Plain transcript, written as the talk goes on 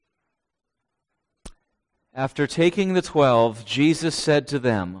After taking the 12, Jesus said to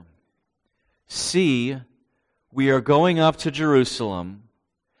them, "See, we are going up to Jerusalem,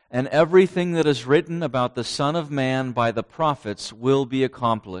 and everything that is written about the Son of Man by the prophets will be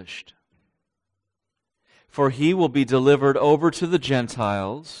accomplished. For he will be delivered over to the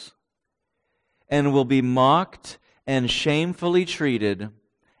Gentiles, and will be mocked and shamefully treated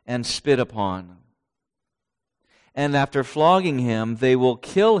and spit upon. And after flogging him, they will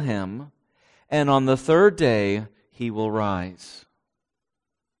kill him, and on the third day he will rise."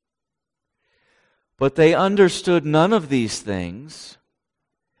 But they understood none of these things.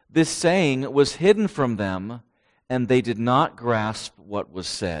 This saying was hidden from them, and they did not grasp what was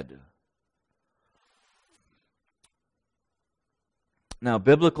said. Now,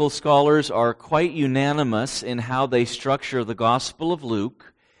 biblical scholars are quite unanimous in how they structure the Gospel of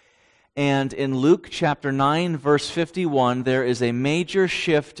Luke. And in Luke chapter 9, verse 51, there is a major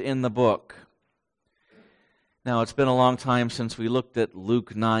shift in the book. Now, it's been a long time since we looked at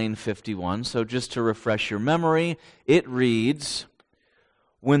Luke 9:51, so just to refresh your memory, it reads,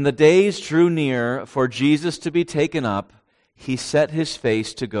 "When the days drew near for Jesus to be taken up, he set his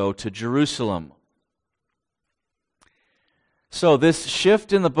face to go to Jerusalem." So this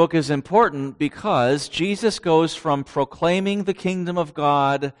shift in the book is important because Jesus goes from proclaiming the kingdom of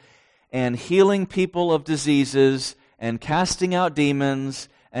God and healing people of diseases and casting out demons,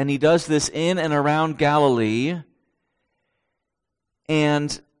 and he does this in and around Galilee.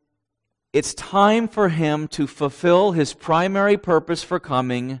 And it's time for him to fulfill his primary purpose for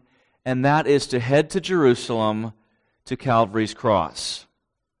coming, and that is to head to Jerusalem, to Calvary's cross.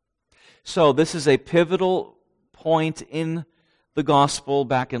 So this is a pivotal point in the gospel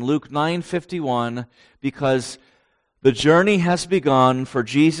back in Luke 9:51, because the journey has begun for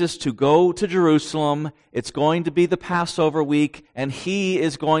Jesus to go to Jerusalem. It's going to be the Passover week, and he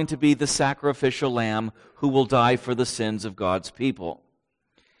is going to be the sacrificial lamb who will die for the sins of God's people.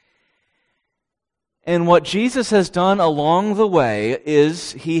 And what Jesus has done along the way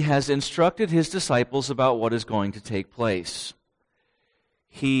is he has instructed his disciples about what is going to take place.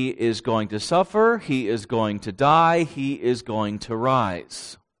 He is going to suffer, he is going to die, he is going to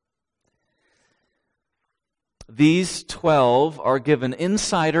rise. These 12 are given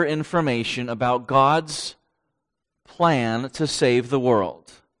insider information about God's plan to save the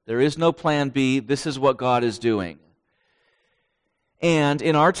world. There is no plan B. This is what God is doing. And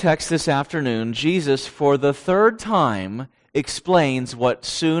in our text this afternoon, Jesus, for the third time, explains what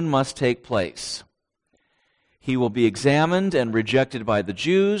soon must take place. He will be examined and rejected by the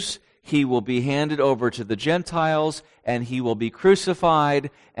Jews. He will be handed over to the Gentiles, and he will be crucified,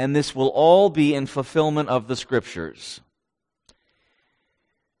 and this will all be in fulfillment of the Scriptures.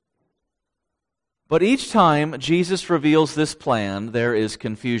 But each time Jesus reveals this plan, there is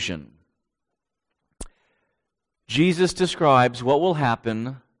confusion. Jesus describes what will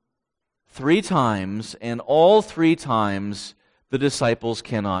happen 3 times, and all 3 times the disciples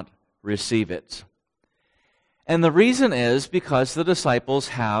cannot receive it. And the reason is because the disciples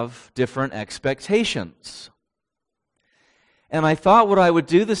have different expectations. And I thought what I would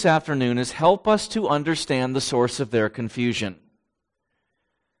do this afternoon is help us to understand the source of their confusion.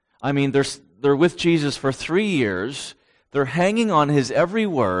 I mean, they're with Jesus for 3 years. They're hanging on his every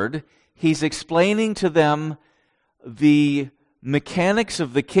word. He's explaining to them the mechanics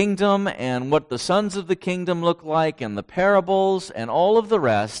of the kingdom and what the sons of the kingdom look like and the parables and all of the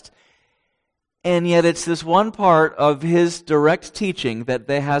rest. And yet it's this one part of his direct teaching that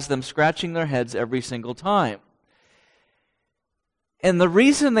has them scratching their heads every single time. And the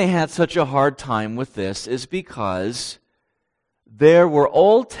reason they had such a hard time with this is because there were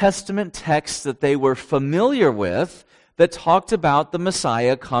Old Testament texts that they were familiar with that talked about the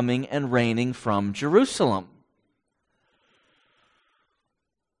Messiah coming and reigning from Jerusalem.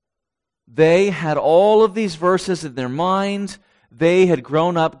 They had all of these verses in their mind. They had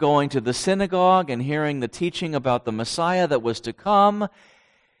grown up going to the synagogue and hearing the teaching about the Messiah that was to come.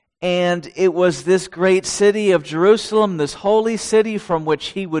 And it was this great city of Jerusalem, this holy city from which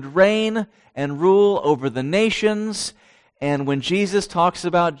he would reign and rule over the nations. And when Jesus talks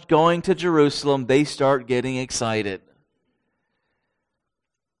about going to Jerusalem, they start getting excited.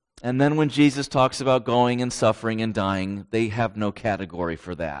 And then when Jesus talks about going and suffering and dying, they have no category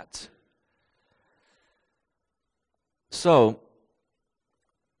for that. So,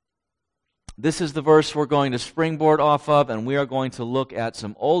 this is the verse we're going to springboard off of, and we are going to look at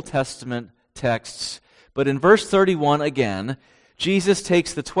some Old Testament texts. But in verse 31 again, Jesus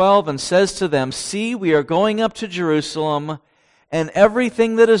takes the 12 and says to them, "See, we are going up to Jerusalem, and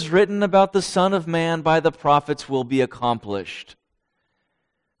everything that is written about the Son of Man by the prophets will be accomplished."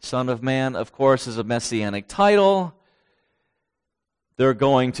 Son of Man, of course, is a Messianic title. They're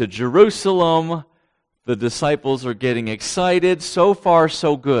going to Jerusalem. The disciples are getting excited. So far,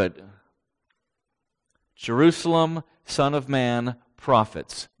 so good. Jerusalem, Son of Man,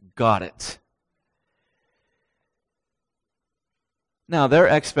 prophets. Got it. Now, their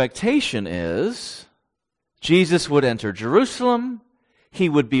expectation is Jesus would enter Jerusalem. He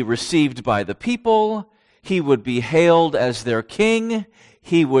would be received by the people. He would be hailed as their king.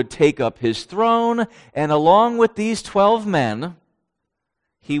 He would take up his throne. And along with these 12 men,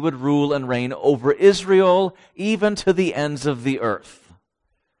 he would rule and reign over Israel, even to the ends of the earth.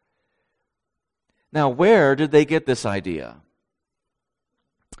 Now, where did they get this idea?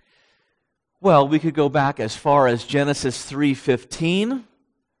 Well, we could go back as far as Genesis 3:15,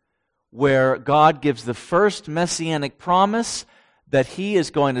 where God gives the first messianic promise that he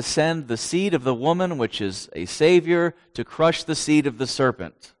is going to send the seed of the woman, which is a savior, to crush the seed of the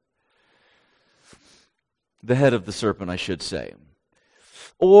serpent. The head of the serpent, I should say.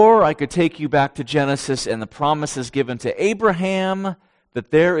 Or I could take you back to Genesis and the promises given to Abraham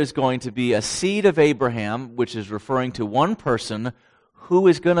that there is going to be a seed of Abraham, which is referring to one person who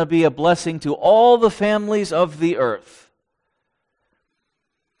is going to be a blessing to all the families of the earth.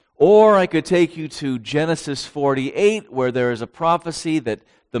 Or I could take you to Genesis 48, where there is a prophecy that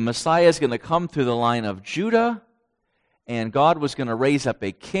the Messiah is going to come through the line of Judah, and God was going to raise up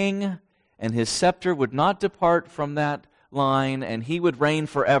a king, and his scepter would not depart from that line, and he would reign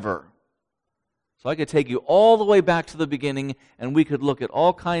forever. So I could take you all the way back to the beginning, and we could look at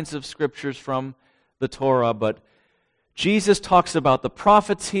all kinds of scriptures from the Torah, but Jesus talks about the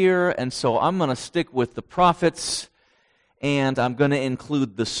prophets here, and so I'm going to stick with the prophets, and I'm going to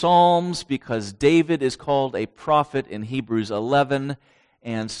include the Psalms, because David is called a prophet in Hebrews 11,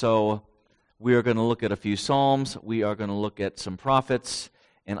 and so we are going to look at a few Psalms, we are going to look at some prophets,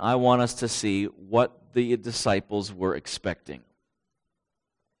 and I want us to see what the disciples were expecting.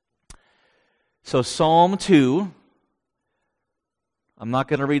 So Psalm 2, I'm not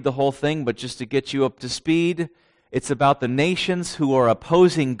going to read the whole thing, but just to get you up to speed, it's about the nations who are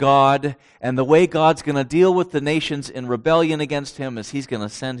opposing God, and the way God's going to deal with the nations in rebellion against him is he's going to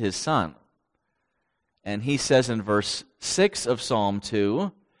send his son. And he says in verse 6 of Psalm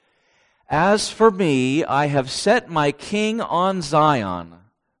 2, "As for me, I have set my king on Zion,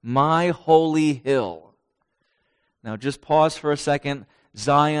 my holy hill." Now just pause for a second.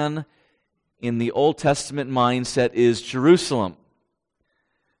 Zion, in the Old Testament mindset, is Jerusalem.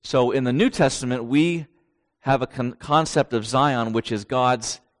 So in the New Testament, we have a concept of Zion, which is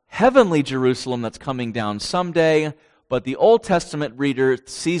God's heavenly Jerusalem that's coming down someday, but the Old Testament reader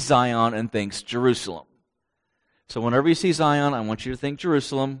sees Zion and thinks Jerusalem. So whenever you see Zion, I want you to think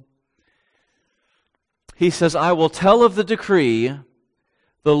Jerusalem. He says, "I will tell of the decree.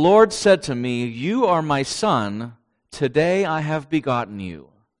 The Lord said to me, 'You are my son. Today I have begotten you.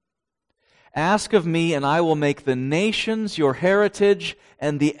 Ask of me, and I will make the nations your heritage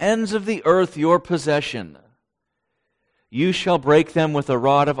and the ends of the earth your possession. You shall break them with a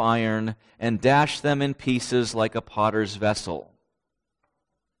rod of iron and dash them in pieces like a potter's vessel.'"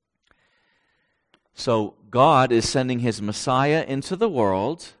 So God is sending his Messiah into the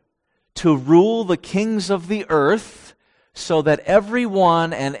world to rule the kings of the earth, so that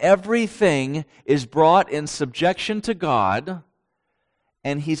everyone and everything is brought in subjection to God,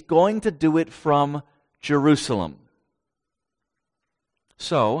 and he's going to do it from Jerusalem.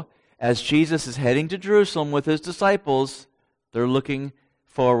 So, as Jesus is heading to Jerusalem with his disciples, they're looking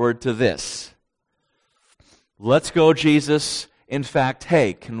forward to this. Let's go, Jesus. In fact,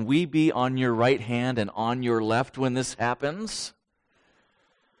 hey, can we be on your right hand and on your left when this happens?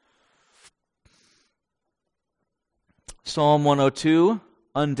 Psalm 102,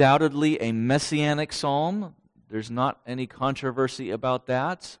 undoubtedly a messianic psalm. There's not any controversy about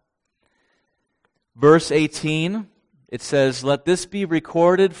that. Verse 18, it says, "Let this be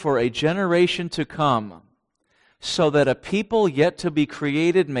recorded for a generation to come, so that a people yet to be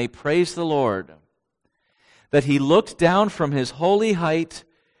created may praise the Lord. That he looked down from his holy height,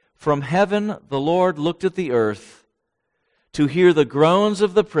 from heaven the Lord looked at the earth, to hear the groans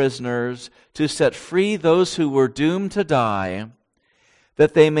of the prisoners, to set free those who were doomed to die,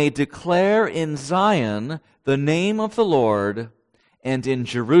 that they may declare in Zion the name of the Lord, and in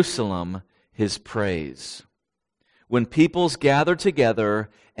Jerusalem his praise, when peoples gather together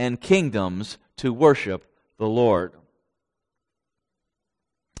and kingdoms to worship the Lord."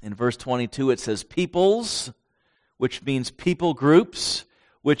 In verse 22 it says peoples, which means people groups,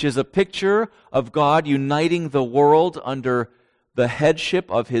 which is a picture of God uniting the world under the headship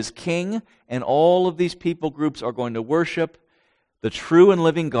of his king, and all of these people groups are going to worship the true and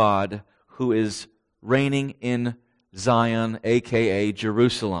living God who is reigning in Zion, a.k.a.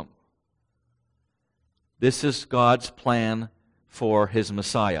 Jerusalem. This is God's plan for his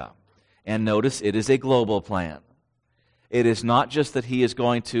Messiah. And notice, it is a global plan. It is not just that he is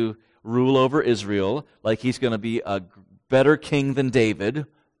going to rule over Israel, like he's going to be a better king than David.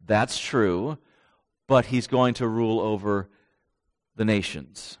 That's true. But he's going to rule over the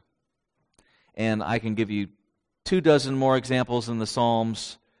nations. And I can give you 24 more examples in the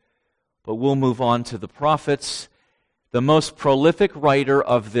Psalms, but we'll move on to the prophets. The most prolific writer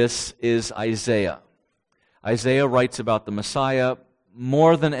of this is Isaiah. Isaiah writes about the Messiah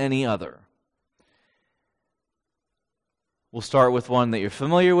more than any other. We'll start with one that you're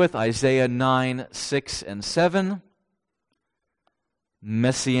familiar with, Isaiah 9, 6, and 7.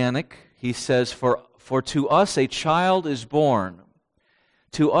 Messianic, he says, For to us a child is born,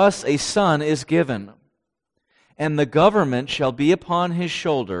 to us a son is given, and the government shall be upon his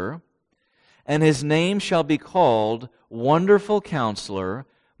shoulder, and his name shall be called Wonderful Counselor,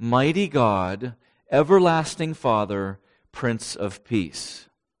 Mighty God, Everlasting Father, Prince of Peace.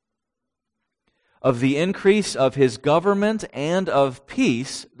 Of the increase of his government and of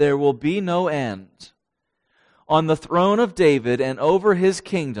peace there will be no end. On the throne of David and over his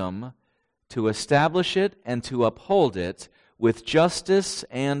kingdom, to establish it and to uphold it with justice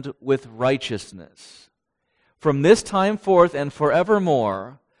and with righteousness. From this time forth and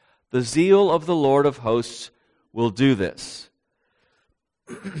forevermore, the zeal of the Lord of hosts will do this.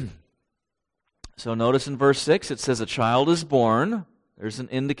 So notice in verse 6, it says a child is born. There's an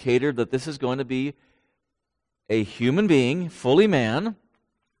indicator that this is going to be a human being, fully man.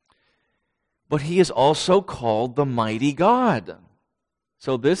 But he is also called the mighty God.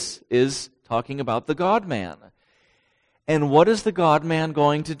 So this is talking about the God-man. And what is the God-man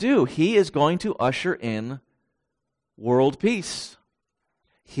going to do? He is going to usher in world peace.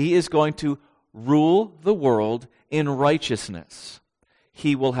 He is going to rule the world in righteousness.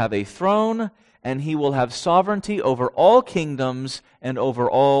 He will have a throne, and he will have sovereignty over all kingdoms and over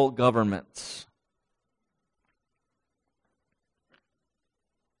all governments.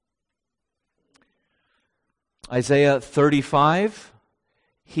 Isaiah 35,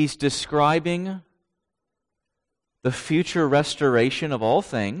 he's describing the future restoration of all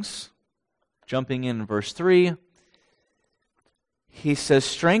things. Jumping in verse 3, he says,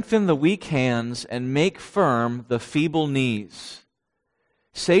 Strengthen the weak hands and make firm the feeble knees.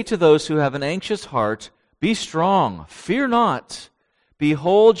 Say to those who have an anxious heart, Be strong, fear not.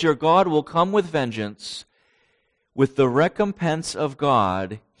 Behold, your God will come with vengeance. With the recompense of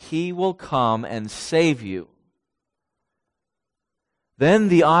God, he will come and save you. Then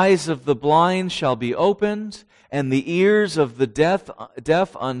the eyes of the blind shall be opened, and the ears of the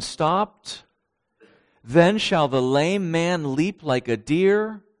deaf unstopped. Then shall the lame man leap like a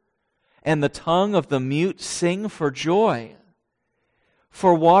deer, and the tongue of the mute sing for joy.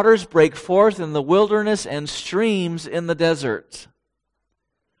 For waters break forth in the wilderness and streams in the desert.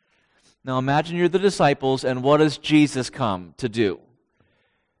 Now imagine you're the disciples, and what does Jesus come to do?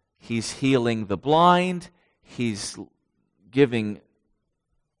 He's healing the blind. He's giving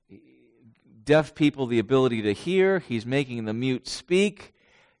deaf people the ability to hear. He's making the mute speak.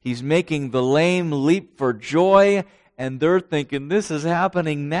 He's making the lame leap for joy. And they're thinking, this is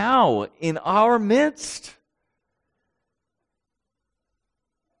happening now in our midst.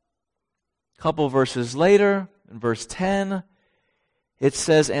 A couple verses later, in verse 10, it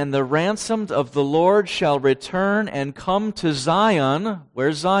says, And the ransomed of the Lord shall return and come to Zion.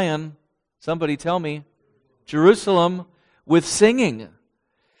 Where's Zion? Somebody tell me. Jerusalem, with singing.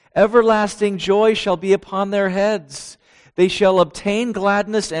 Everlasting joy shall be upon their heads. They shall obtain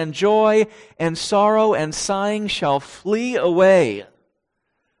gladness and joy, and sorrow and sighing shall flee away.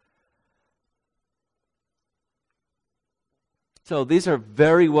 So these are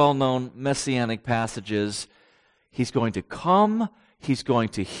very well-known Messianic passages. He's going to come, he's going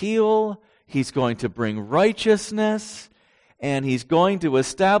to heal, he's going to bring righteousness, and he's going to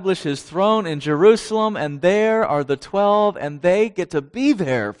establish his throne in Jerusalem, and there are the 12, and they get to be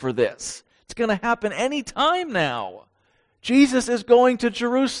there for this. It's going to happen any time now. Jesus is going to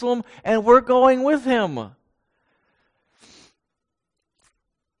Jerusalem, and we're going with him.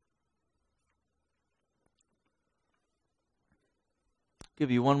 Give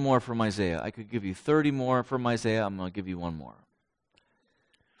you one more from Isaiah. I could give you 30 more from Isaiah. I'm going to give you one more.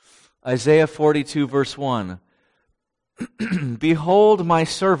 Isaiah 42, verse 1. Behold my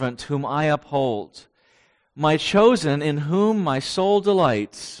servant whom I uphold, my chosen in whom my soul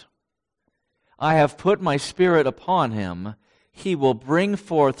delights. I have put my spirit upon him. He will bring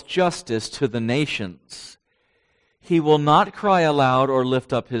forth justice to the nations. He will not cry aloud or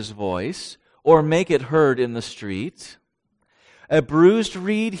lift up his voice, or make it heard in the street. A bruised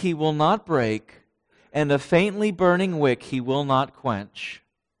reed he will not break, and a faintly burning wick he will not quench.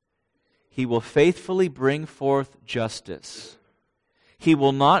 He will faithfully bring forth justice. He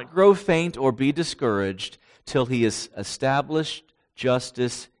will not grow faint or be discouraged till he has established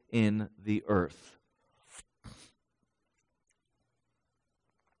justice in the earth.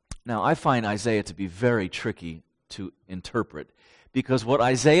 Now, I find Isaiah to be very tricky to interpret, because what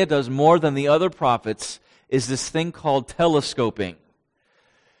Isaiah does more than the other prophets is this thing called telescoping.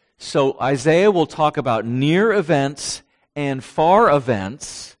 So Isaiah will talk about near events and far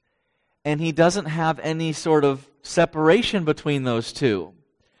events, and he doesn't have any sort of separation between those two.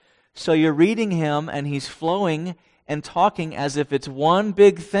 So you're reading him, and he's flowing and talking as if it's one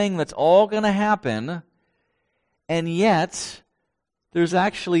big thing that's all going to happen, and yet there's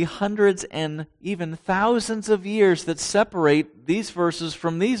actually hundreds and even thousands of years that separate these verses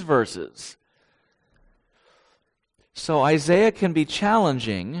from these verses. So Isaiah can be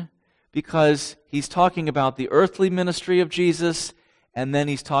challenging because he's talking about the earthly ministry of Jesus, and then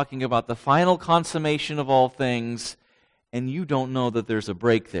he's talking about the final consummation of all things, and you don't know that there's a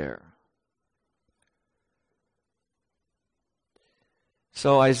break there.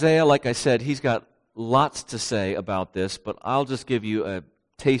 So Isaiah, like I said, he's got lots to say about this, but I'll just give you a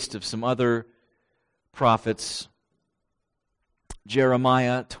taste of some other prophets.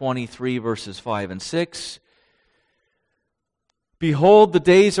 Jeremiah 23, verses 5 and 6. Behold, the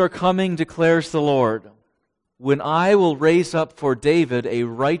days are coming, declares the Lord, when I will raise up for David a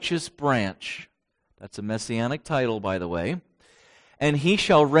righteous branch. That's a messianic title, by the way. And he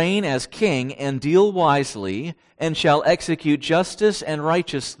shall reign as king and deal wisely, and shall execute justice and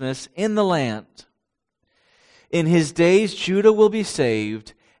righteousness in the land. In his days Judah will be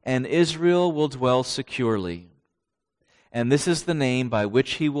saved, and Israel will dwell securely. And this is the name by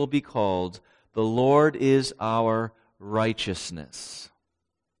which he will be called, the Lord is our righteousness.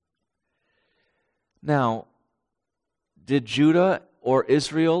 Now, did Judah or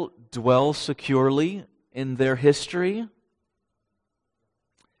Israel dwell securely in their history?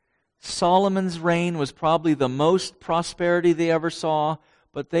 Solomon's reign was probably the most prosperity they ever saw,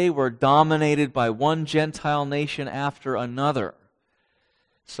 but they were dominated by one Gentile nation after another.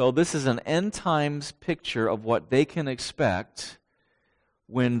 So this is an end times picture of what they can expect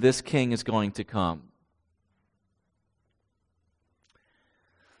when this king is going to come.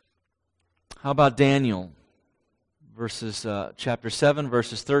 How about Daniel? Chapter 7,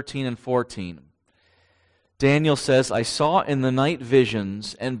 verses 13 and 14. Daniel says, I saw in the night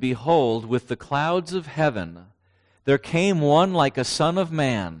visions, and behold, with the clouds of heaven, there came one like a son of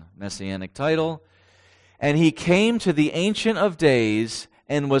man, Messianic title, and he came to the Ancient of Days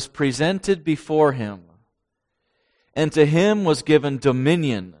and was presented before him. And to him was given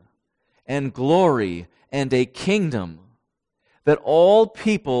dominion and glory and a kingdom, that all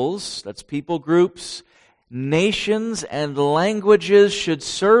peoples, that's people groups, nations and languages should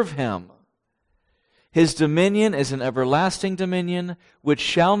serve him. His dominion is an everlasting dominion which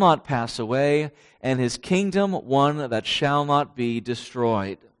shall not pass away, and his kingdom one that shall not be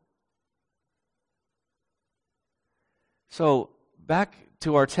destroyed. So, back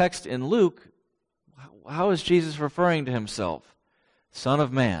to our text in Luke, how is Jesus referring to himself? Son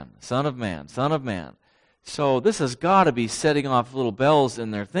of man, son of man, son of man. So this has got to be setting off little bells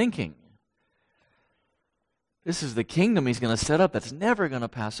in their thinking. This is the kingdom he's going to set up that's never going to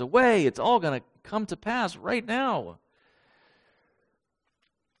pass away. It's all going to come to pass right now.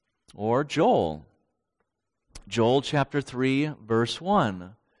 Or Joel. Joel chapter 3, verse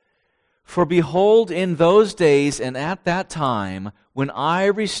 1. For behold, in those days and at that time, when I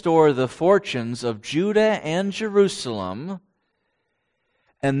restore the fortunes of Judah and Jerusalem,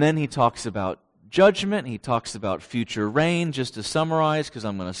 and then he talks about judgment, he talks about future reign, just to summarize, because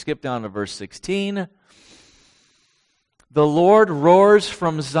I'm going to skip down to verse 16. The Lord roars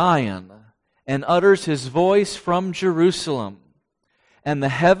from Zion and utters his voice from Jerusalem, and the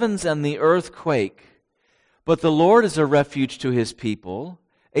heavens and the earth quake. But the Lord is a refuge to his people,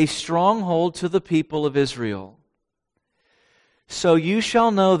 a stronghold to the people of Israel. So you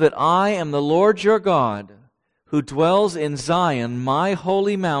shall know that I am the Lord your God, who dwells in Zion, my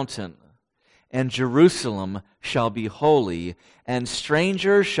holy mountain, and Jerusalem shall be holy, and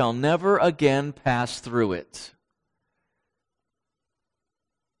strangers shall never again pass through it.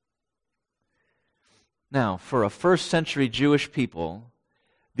 Now, for a first century Jewish people,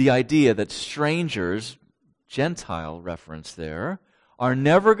 the idea that strangers, Gentile reference there, are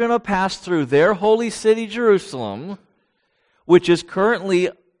never going to pass through their holy city, Jerusalem, which is currently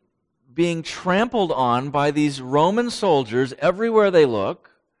being trampled on by these Roman soldiers everywhere they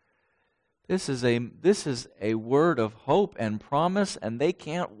look. This is a word of hope and promise, and they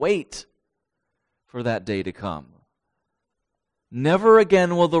can't wait for that day to come. Never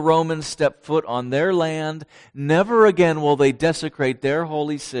again will the Romans step foot on their land. Never again will they desecrate their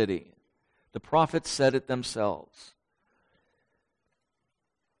holy city. The prophets said it themselves.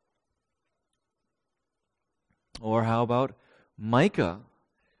 Or how about Micah?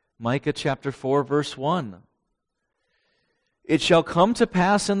 Micah chapter 4, verse 1. It shall come to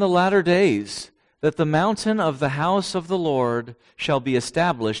pass in the latter days that the mountain of the house of the Lord shall be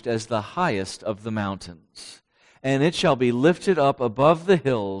established as the highest of the mountains, and it shall be lifted up above the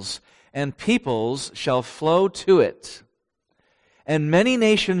hills, and peoples shall flow to it. And many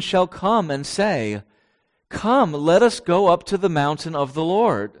nations shall come and say, Come, let us go up to the mountain of the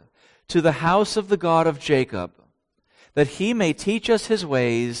Lord, to the house of the God of Jacob, that he may teach us his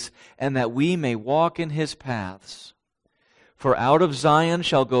ways, and that we may walk in his paths. For out of Zion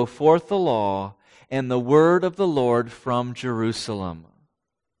shall go forth the law, and the word of the Lord from Jerusalem.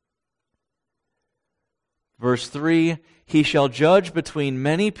 Verse 3, He shall judge between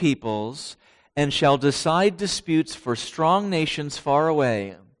many peoples, and shall decide disputes for strong nations far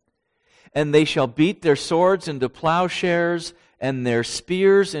away. And they shall beat their swords into plowshares, and their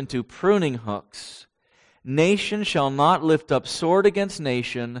spears into pruning hooks. Nation shall not lift up sword against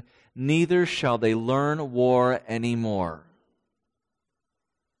nation, neither shall they learn war anymore.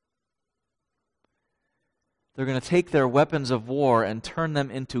 They're going to take their weapons of war and turn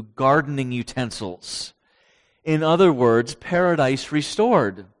them into gardening utensils. In other words, paradise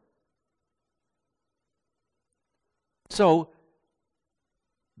restored. So,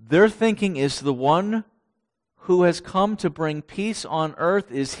 their thinking is the one who has come to bring peace on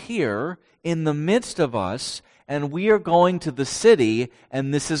earth is here in the midst of us, and we are going to the city,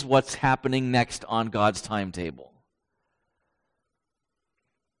 and this is what's happening next on God's timetable.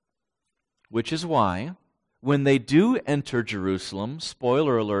 Which is why, when they do enter Jerusalem,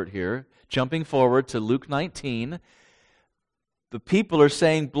 spoiler alert here, jumping forward to Luke 19, the people are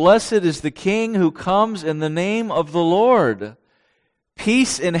saying, Blessed is the King who comes in the name of the Lord.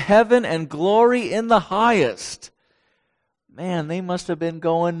 Peace in heaven and glory in the highest. Man, they must have been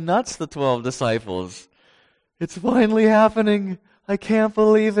going nuts, the 12 disciples. It's finally happening. I can't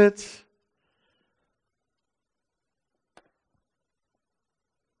believe it.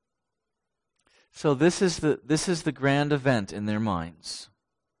 So this is the grand event in their minds.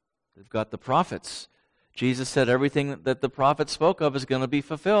 They've got the prophets. Jesus said everything that the prophets spoke of is going to be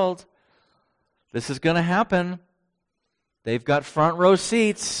fulfilled. This is going to happen. They've got front row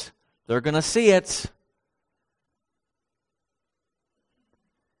seats. They're going to see it.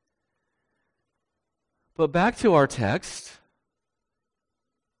 But back to our text.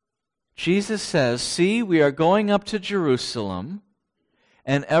 Jesus says, See, we are going up to Jerusalem,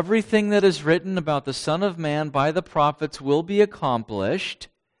 and everything that is written about the Son of Man by the prophets will be accomplished.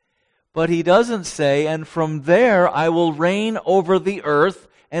 But he doesn't say, and from there I will reign over the earth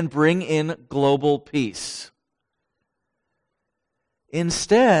and bring in global peace.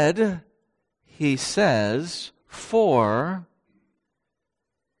 Instead, he says, For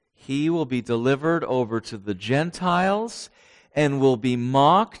he will be delivered over to the Gentiles and will be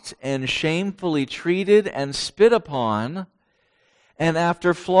mocked and shamefully treated and spit upon. And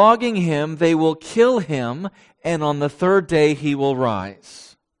after flogging him, they will kill him, and on the third day he will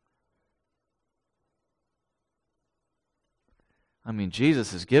rise. I mean,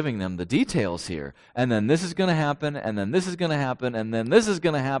 Jesus is giving them the details here. And then this is going to happen, and then this is going to happen, and then this is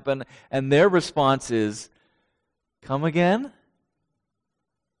going to happen. And their response is, Come again?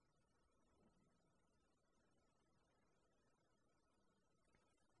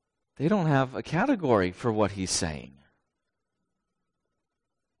 They don't have a category for what he's saying.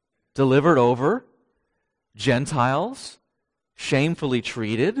 Delivered over, Gentiles, shamefully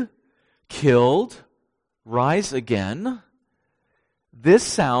treated, killed, rise again. This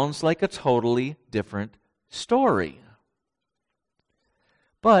sounds like a totally different story.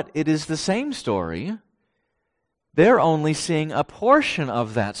 But it is the same story. They're only seeing a portion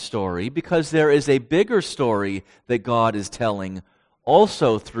of that story because there is a bigger story that God is telling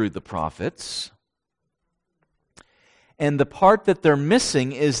also through the prophets. And the part that they're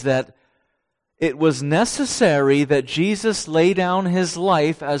missing is that it was necessary that Jesus lay down his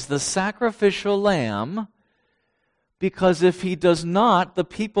life as the sacrificial lamb, because if he does not, the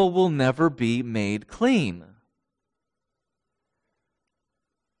people will never be made clean.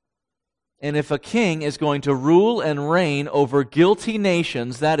 And if a king is going to rule and reign over guilty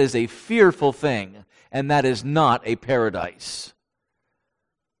nations, that is a fearful thing, and that is not a paradise.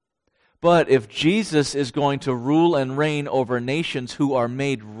 But if Jesus is going to rule and reign over nations who are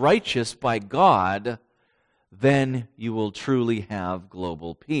made righteous by God, then you will truly have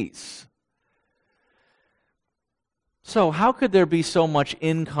global peace. So how could there be so much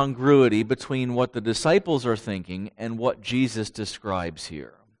incongruity between what the disciples are thinking and what Jesus describes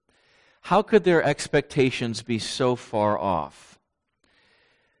here? How could their expectations be so far off?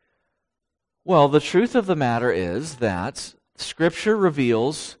 Well, the truth of the matter is that Scripture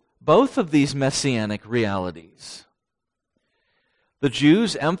reveals both of these messianic realities. The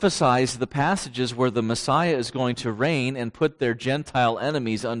Jews emphasize the passages where the Messiah is going to reign and put their Gentile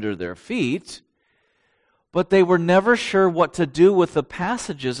enemies under their feet, but they were never sure what to do with the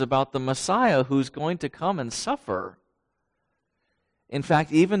passages about the Messiah who's going to come and suffer. In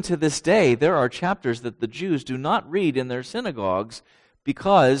fact, even to this day, there are chapters that the Jews do not read in their synagogues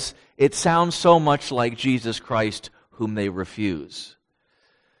because it sounds so much like Jesus Christ, whom they refuse.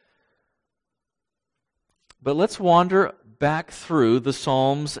 But let's wander back through the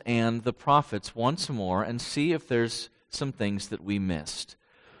Psalms and the prophets once more and see if there's some things that we missed.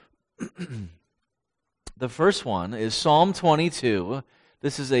 The first one is Psalm 22.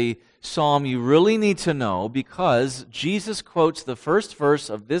 This is a psalm you really need to know because Jesus quotes the first verse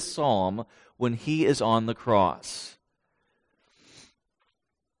of this psalm when he is on the cross.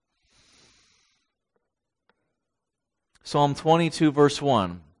 Psalm 22, verse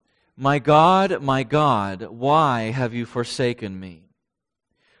 1. My God, why have you forsaken me?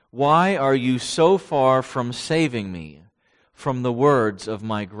 Why are you so far from saving me from the words of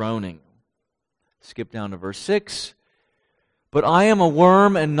my groaning? Skip down to verse 6. But I am a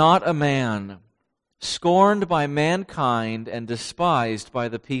worm and not a man, scorned by mankind and despised by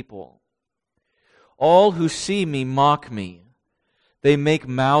the people. All who see me mock me. They make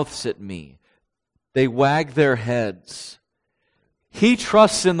mouths at me. They wag their heads. He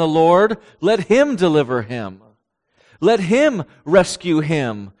trusts in the Lord. Let him deliver him. Let him rescue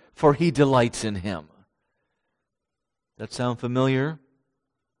him, for he delights in him. That sound familiar?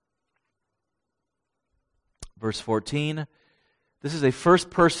 Verse 14. This is a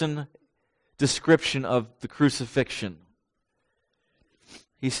first-person description of the crucifixion.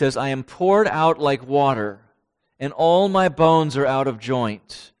 He says, I am poured out like water, and all my bones are out of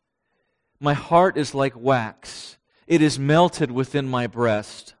joint. My heart is like wax. It is melted within my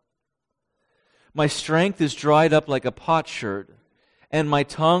breast. My strength is dried up like a potsherd, and my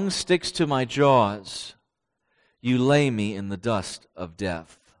tongue sticks to my jaws. You lay me in the dust of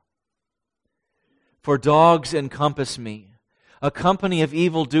death. For dogs encompass me. A company of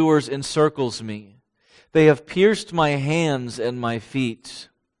evildoers encircles me. They have pierced my hands and my feet.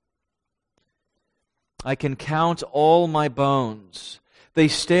 I can count all my bones. They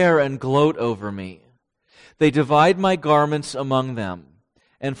stare and gloat over me. They divide my garments among them,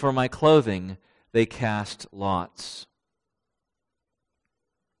 and for my clothing they cast lots.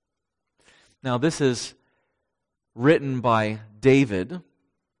 Now this is written by David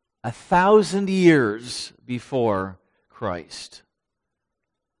 1,000 years before Christ.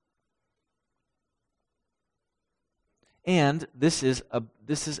 And this is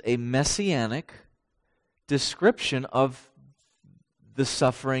a messianic description of the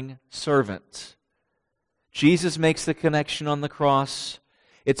suffering servant. Jesus makes the connection on the cross.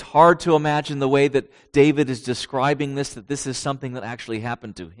 It's hard to imagine the way that David is describing this, that this is something that actually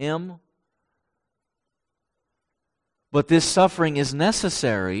happened to him. But this suffering is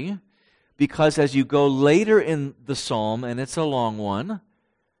necessary because as you go later in the psalm, and it's a long one,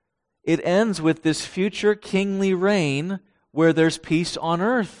 it ends with this future kingly reign where there's peace on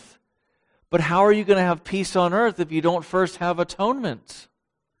earth. But how are you going to have peace on earth if you don't first have atonement?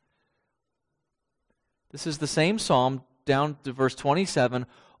 This is the same psalm down to verse 27.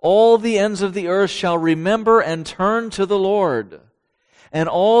 All the ends of the earth shall remember and turn to the Lord, and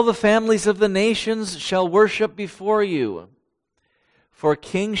all the families of the nations shall worship before you. For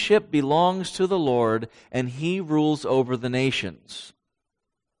kingship belongs to the Lord, and he rules over the nations.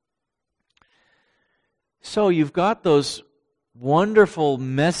 So you've got those wonderful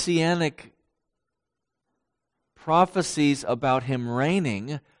messianic prophecies about him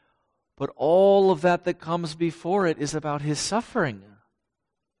reigning, but all of that comes before it is about his suffering.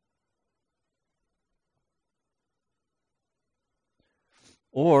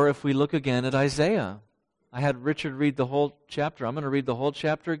 Or if we look again at Isaiah, I had Richard read the whole chapter. I'm going to read the whole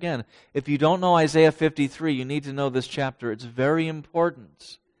chapter again. If you don't know Isaiah 53, you need to know this chapter. It's very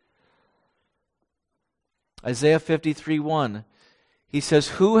important. Isaiah 53:1. He says,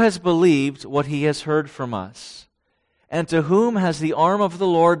 "Who has believed what he has heard from us? And to whom has the arm of the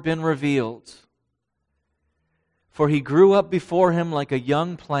Lord been revealed? For he grew up before him like a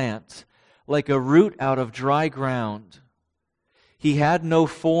young plant, like a root out of dry ground. He had no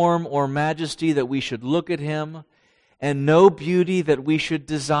form or majesty that we should look at him, and no beauty that we should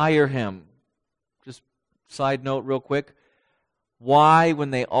desire him. Just side note real quick. Why,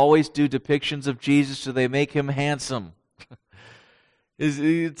 when they always do depictions of Jesus, do they make him handsome?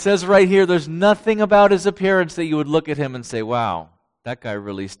 It says right here, there's nothing about his appearance that you would look at him and say, wow, that guy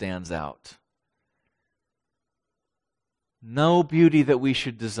really stands out. No beauty that we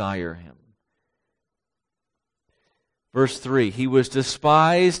should desire him. Verse 3, he was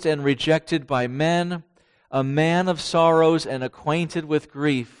despised and rejected by men, a man of sorrows and acquainted with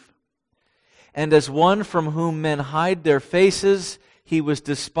grief. And as one from whom men hide their faces, he was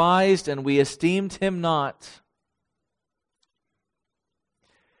despised, and we esteemed him not.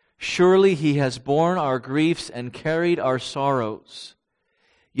 Surely he has borne our griefs and carried our sorrows.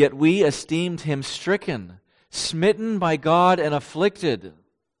 Yet we esteemed him stricken, smitten by God, and afflicted.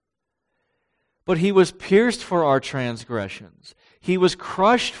 But he was pierced for our transgressions. He was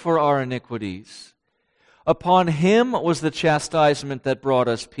crushed for our iniquities. Upon him was the chastisement that brought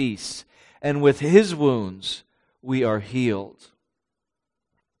us peace, and with his wounds we are healed.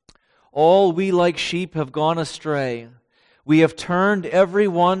 All we like sheep have gone astray. We have turned every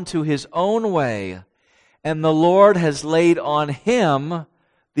one to his own way, and the Lord has laid on him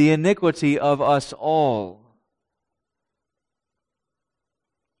the iniquity of us all.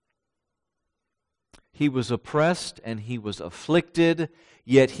 He was oppressed and he was afflicted,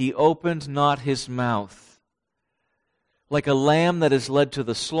 yet he opened not his mouth. Like a lamb that is led to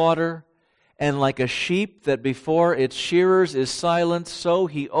the slaughter, and like a sheep that before its shearers is silent, so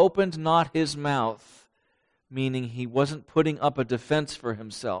he opened not his mouth. Meaning he wasn't putting up a defense for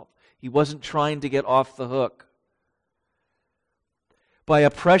himself. He wasn't trying to get off the hook. By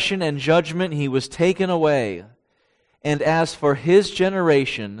oppression and judgment he was taken away. And as for his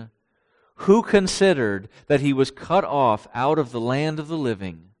generation, who considered that he was cut off out of the land of the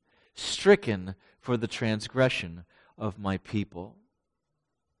living, stricken for the transgression of my people?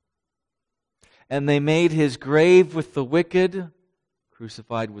 And they made his grave with the wicked,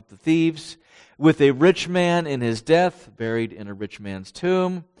 crucified with the thieves, with a rich man in his death, buried in a rich man's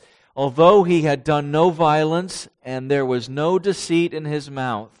tomb, although he had done no violence, and there was no deceit in his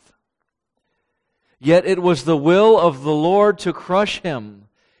mouth. Yet it was the will of the Lord to crush him.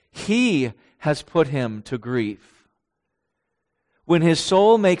 He has put him to grief. When his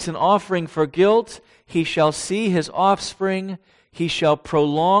soul makes an offering for guilt, he shall see his offspring, he shall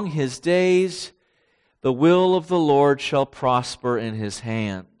prolong his days. The will of the Lord shall prosper in his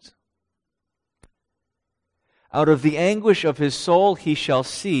hand. Out of the anguish of his soul he shall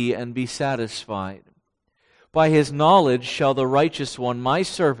see and be satisfied. By his knowledge shall the righteous one, my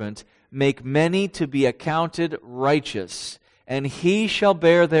servant, make many to be accounted righteous, and he shall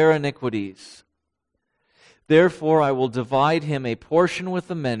bear their iniquities. Therefore I will divide him a portion with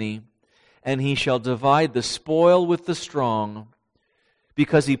the many, and he shall divide the spoil with the strong,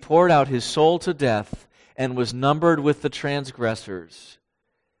 because he poured out his soul to death, and was numbered with the transgressors.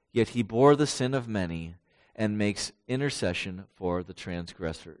 Yet he bore the sin of many, and makes intercession for the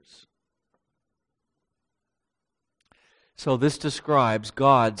transgressors. So this describes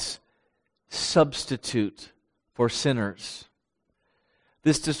God's substitute for sinners.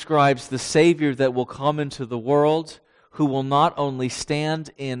 This describes the Savior that will come into the world, who will not only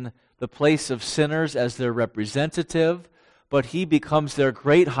stand in the place of sinners as their representative, but he becomes their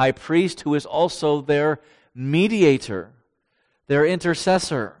great high priest, who is also their mediator, their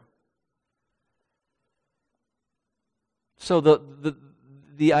intercessor. So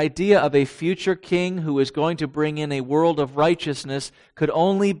the idea of a future king who is going to bring in a world of righteousness could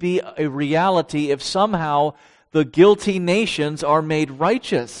only be a reality if somehow the guilty nations are made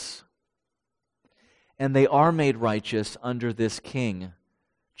righteous. And they are made righteous under this king,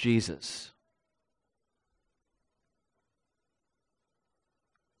 Jesus.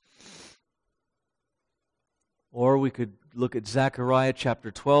 Or we could look at Zechariah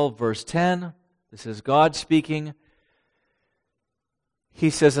chapter 12, verse 10. This is God speaking. He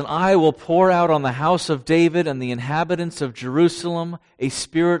says, "And I will pour out on the house of David and the inhabitants of Jerusalem a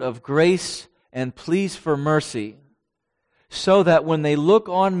spirit of grace and pleas for mercy, so that when they look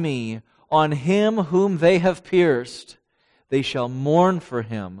on me, on him whom they have pierced, they shall mourn for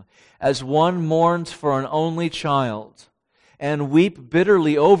him as one mourns for an only child, and weep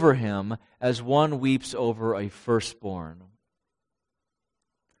bitterly over him as one weeps over a firstborn."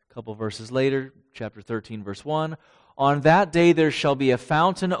 A couple verses later, chapter 13, verse 1, "On that day there shall be a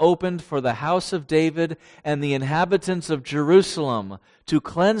fountain opened for the house of David and the inhabitants of Jerusalem, to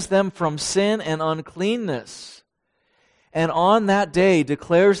cleanse them from sin and uncleanness. And on that day,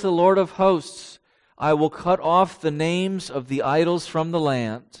 declares the Lord of hosts, I will cut off the names of the idols from the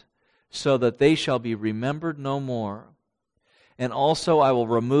land, so that they shall be remembered no more. And also I will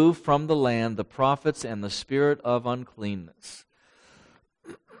remove from the land the prophets and the spirit of uncleanness.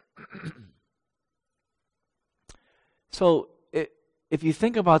 So, if you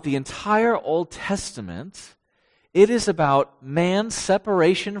think about the entire Old Testament, it is about man's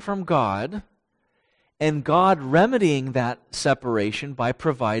separation from God and God remedying that separation by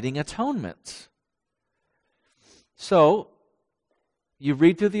providing atonement. So, you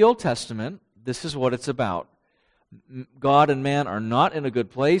read through the Old Testament, this is what it's about. God and man are not in a good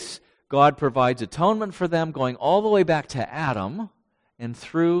place. God provides atonement for them going all the way back to Adam and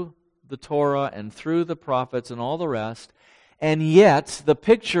through the Torah and through the prophets and all the rest. And yet, the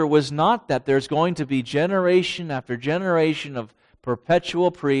picture was not that there's going to be generation after generation of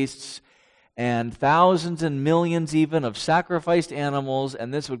perpetual priests and thousands and millions even of sacrificed animals,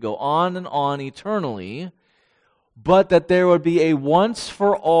 and this would go on and on eternally, but that there would be a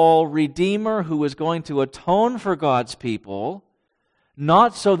once-for-all Redeemer who was going to atone for God's people,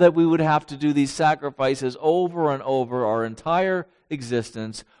 not so that we would have to do these sacrifices over and over our entire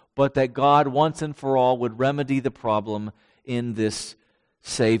existence, but that God once and for all would remedy the problem in this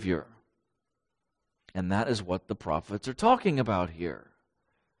Savior. And that is what the prophets are talking about here.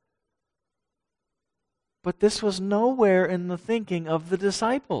 But this was nowhere in the thinking of the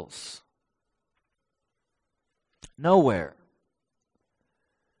disciples. Nowhere.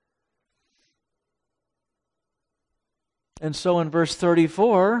 And so in verse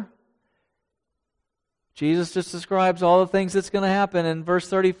 34, Jesus just describes all the things that's going to happen. In verse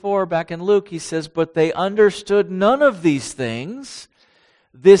 34, back in Luke, he says, but they understood none of these things.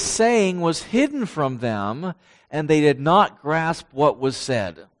 This saying was hidden from them, and they did not grasp what was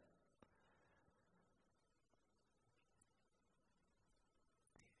said.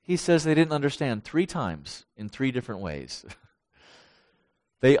 He says they didn't understand 3 times in 3 different ways.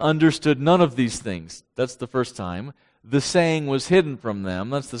 They understood none of these things. That's the first time. The saying was hidden from them.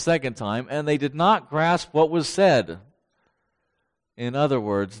 That's the second time. And they did not grasp what was said. In other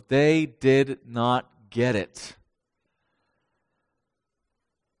words, they did not get it.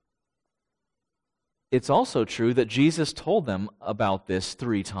 It's also true that Jesus told them about this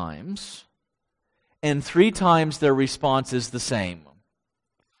 3 times. And 3 times their response is the same.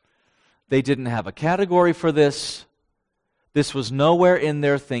 They didn't have a category for this. This was nowhere in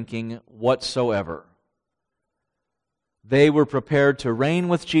their thinking whatsoever. They were prepared to reign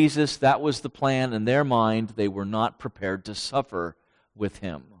with Jesus. That was the plan in their mind. They were not prepared to suffer with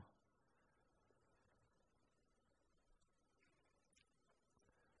Him.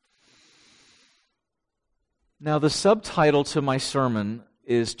 Now, the subtitle to my sermon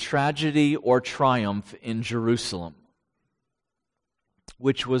is Tragedy or Triumph in Jerusalem,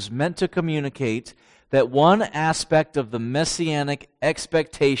 which was meant to communicate that one aspect of the Messianic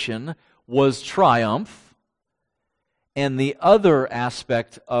expectation was triumph, and the other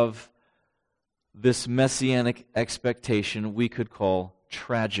aspect of this Messianic expectation we could call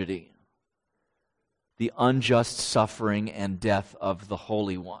tragedy, the unjust suffering and death of the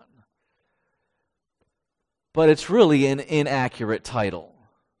Holy One. But it's really an inaccurate title,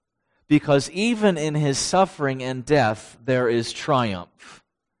 because even in His suffering and death, there is triumph.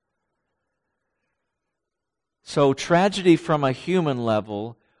 So tragedy from a human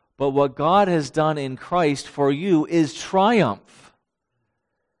level, but what God has done in Christ for you is triumph.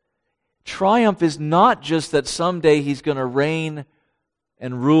 Triumph is not just that someday He's going to reign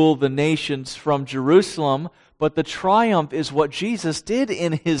and rule the nations from Jerusalem, but the triumph is what Jesus did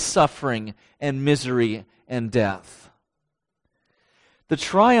in His suffering and misery and death. The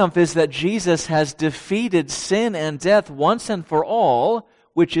triumph is that Jesus has defeated sin and death once and for all,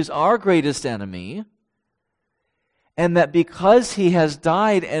 which is our greatest enemy, and that because He has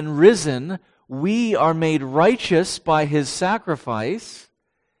died and risen, we are made righteous by His sacrifice,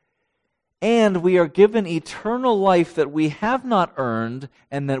 and we are given eternal life that we have not earned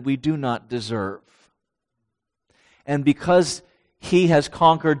and that we do not deserve. And because He has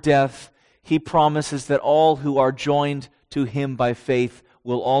conquered death, He promises that all who are joined to Him by faith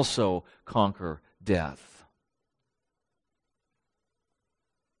will also conquer death.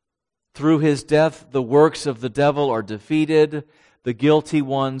 Through His death, the works of the devil are defeated, the guilty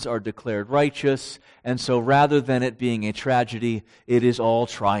ones are declared righteous, and so rather than it being a tragedy, it is all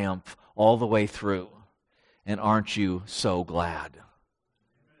triumph all the way through. And aren't you so glad?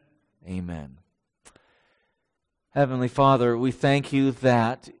 Amen. Heavenly Father, we thank You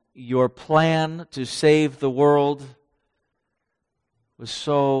that Your plan to save the world was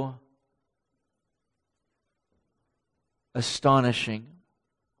so astonishing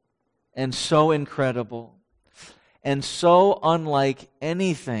and so incredible and so unlike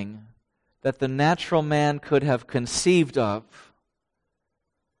anything that the natural man could have conceived of,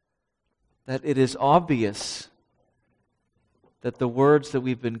 that it is obvious that the words that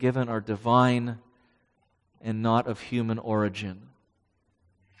we've been given are divine and not of human origin.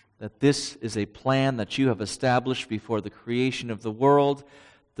 That this is a plan that you have established before the creation of the world,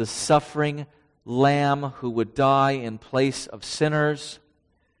 the suffering Lamb who would die in place of sinners,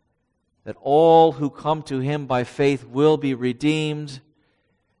 that all who come to Him by faith will be redeemed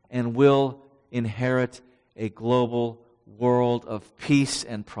and will inherit a global world of peace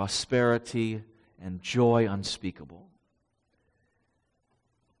and prosperity and joy unspeakable.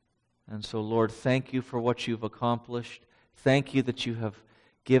 And so, Lord, thank you for what you've accomplished. Thank you that you have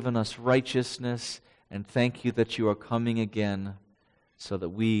given us righteousness, and thank you that you are coming again so that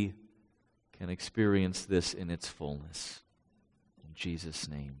we can experience this in its fullness. In Jesus'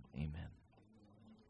 name, amen.